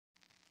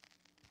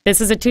This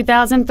is a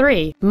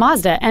 2003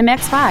 Mazda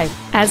MX-5,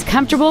 as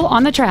comfortable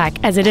on the track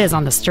as it is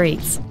on the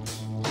streets.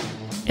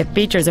 It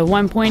features a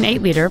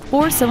 1.8-liter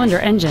four-cylinder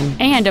engine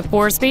and a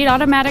 4-speed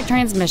automatic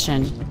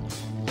transmission.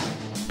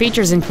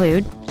 Features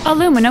include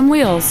aluminum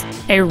wheels,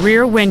 a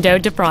rear window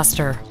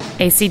defroster,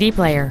 a CD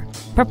player,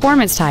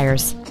 performance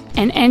tires,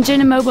 an engine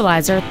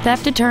immobilizer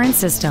theft deterrent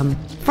system,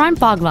 front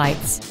fog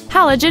lights,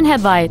 halogen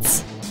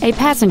headlights, a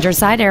passenger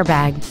side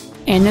airbag,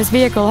 and this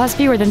vehicle has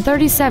fewer than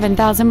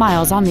 37,000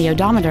 miles on the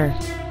odometer.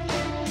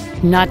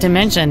 Not to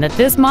mention that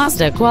this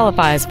Mazda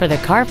qualifies for the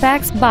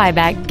Carfax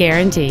buyback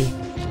guarantee.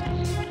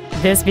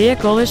 This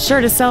vehicle is sure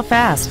to sell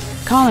fast.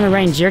 Call and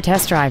arrange your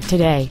test drive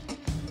today.